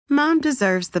Mom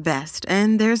deserves the best,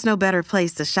 and there's no better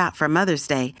place to shop for Mother's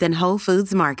Day than Whole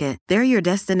Foods Market. They're your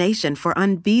destination for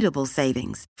unbeatable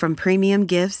savings, from premium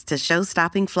gifts to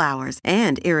show-stopping flowers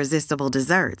and irresistible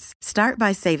desserts. Start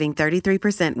by saving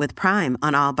 33% with Prime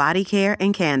on all body care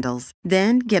and candles.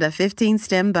 Then get a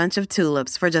 15-stem bunch of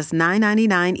tulips for just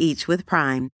 $9.99 each with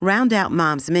Prime. Round out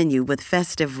Mom's menu with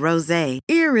festive rosé,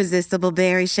 irresistible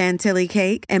berry chantilly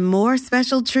cake, and more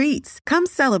special treats. Come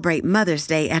celebrate Mother's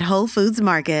Day at Whole Foods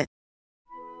Market.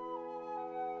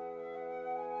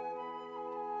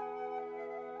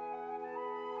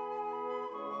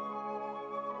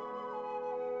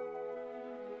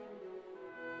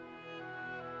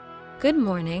 Good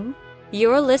morning.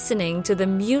 You're listening to the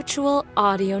Mutual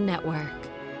Audio Network.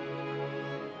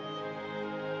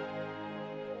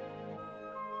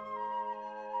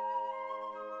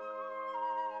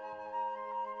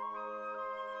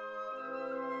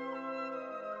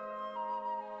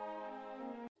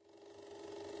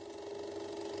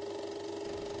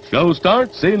 Show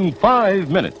starts in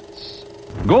 5 minutes.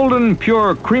 Golden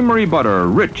Pure Creamery Butter,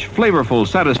 rich, flavorful,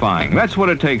 satisfying. That's what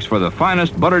it takes for the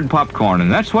finest buttered popcorn,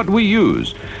 and that's what we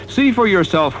use. See for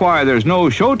yourself why there's no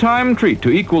Showtime treat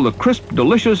to equal the crisp,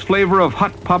 delicious flavor of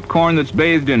hot popcorn that's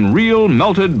bathed in real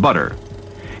melted butter.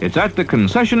 It's at the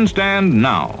concession stand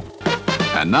now.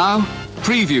 And now,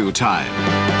 preview time.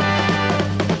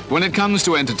 When it comes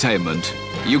to entertainment,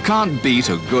 you can't beat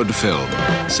a good film.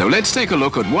 So let's take a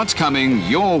look at what's coming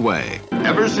your way.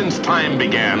 Ever since time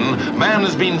began, man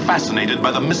has been fascinated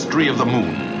by the mystery of the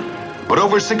moon. But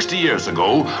over 60 years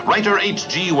ago, writer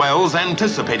H.G. Wells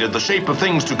anticipated the shape of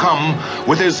things to come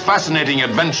with his fascinating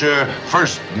adventure,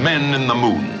 First Men in the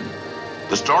Moon.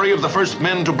 The story of the first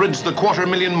men to bridge the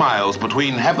 250,000 miles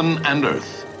between heaven and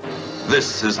earth.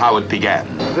 This is how it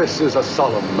began. This is a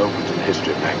solemn moment in the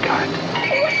history of mankind.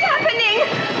 What's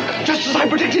happening? Just as I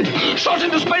predicted, shot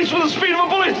into space with the speed of a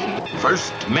bullet.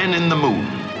 First Men in the Moon.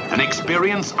 An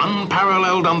experience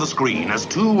unparalleled on the screen as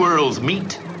two worlds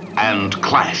meet and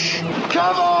clash.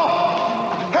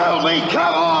 Cover! Help me,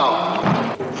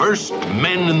 cover! First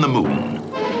Men in the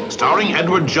Moon. Starring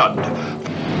Edward Judd,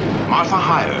 Martha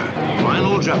Heyer,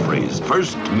 Lionel Jeffries.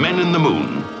 First Men in the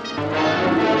Moon.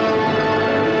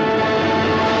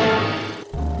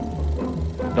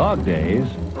 Dog days,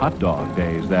 hot dog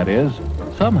days that is,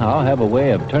 somehow have a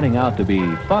way of turning out to be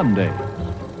fun days.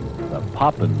 The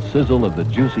pop and sizzle of the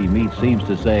juicy meat seems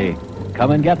to say,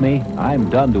 come and get me, I'm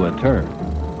done to a turn.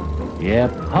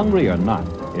 Yet, hungry or not,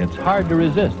 it's hard to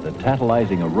resist the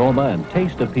tantalizing aroma and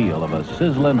taste appeal of a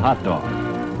sizzling hot dog.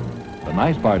 The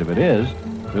nice part of it is,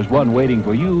 there's one waiting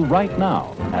for you right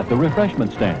now at the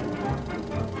refreshment stand.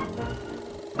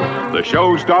 The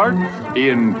show starts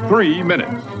in 3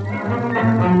 minutes.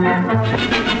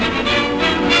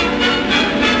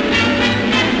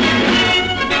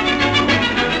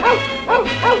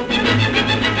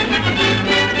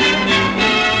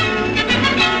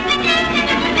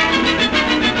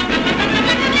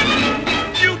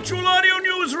 Mutual Audio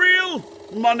Newsreel,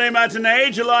 Monday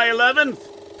Matinee, July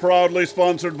 11th. Proudly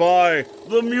sponsored by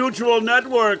the Mutual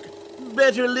Network.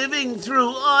 Better living through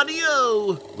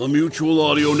audio. The Mutual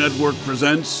Audio Network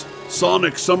presents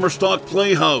Sonic Summerstock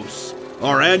Playhouse,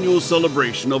 our annual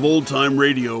celebration of old-time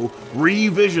radio,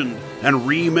 revisioned and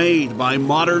remade by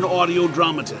modern audio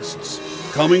dramatists.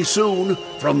 Coming soon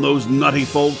from those nutty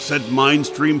folks at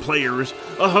Mindstream Players,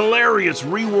 a hilarious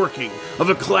reworking of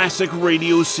a classic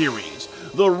radio series,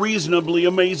 The Reasonably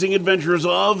Amazing Adventures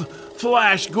of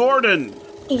Flash Gordon.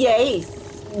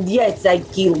 Yes, I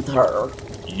killed her.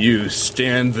 You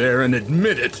stand there and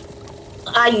admit it.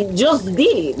 I just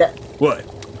did. What?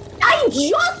 I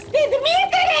just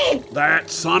admitted it!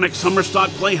 That's Sonic Summerstock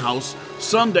Playhouse,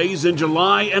 Sundays in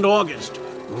July and August,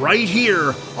 right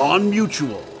here on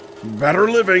Mutual. Better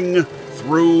living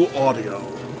through audio.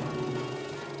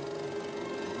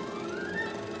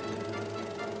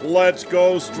 Let's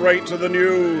go straight to the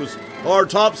news. Our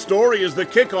top story is the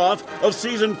kickoff of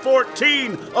Season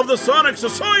 14 of the Sonic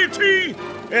Society.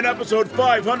 In episode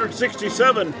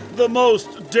 567, The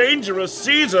Most Dangerous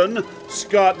Season,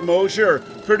 Scott Mosher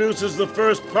produces the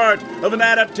first part of an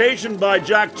adaptation by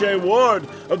Jack J. Ward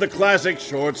of the classic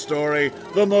short story,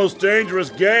 The Most Dangerous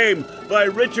Game, by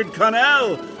Richard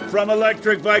Connell from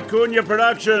Electric Vicuña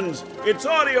Productions. It's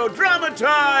audio drama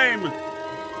time!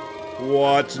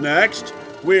 What's next?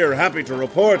 We're happy to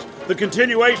report the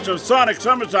continuation of Sonic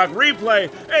Summerstock Replay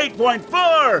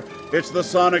 8.4. It's the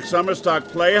Sonic Summerstock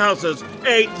Playhouse's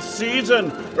 8th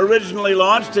season, originally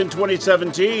launched in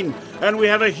 2017, and we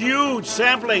have a huge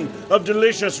sampling of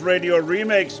delicious radio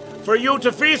remakes for you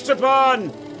to feast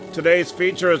upon. Today's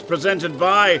feature is presented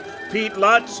by Pete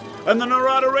Lutz and the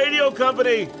Narada Radio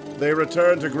Company. They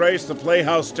return to grace the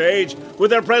Playhouse stage with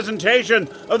their presentation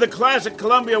of the classic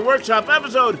Columbia Workshop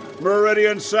episode,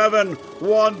 Meridian 7,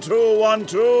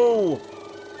 1212.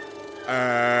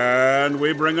 And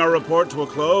we bring our report to a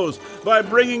close by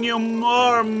bringing you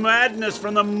more madness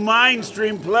from the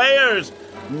Mindstream players.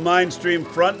 Mindstream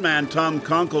frontman Tom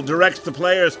Conkle directs the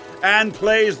players and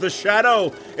plays the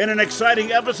Shadow in an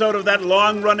exciting episode of that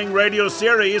long-running radio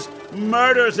series,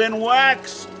 Murders in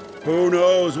Wax. Who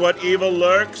knows what evil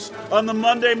lurks on the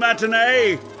Monday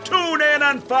Matinee? Tune in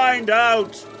and find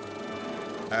out.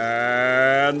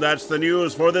 And that's the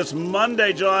news for this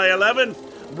Monday, July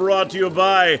 11th, brought to you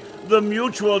by the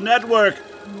Mutual Network.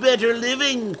 Better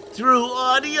living through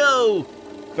audio.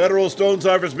 Federal Stone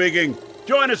Surfer speaking.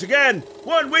 Join us again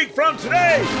 1 week from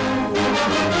today.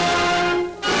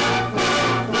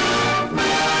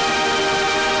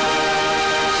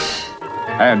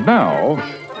 And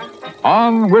now,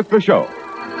 on with the show.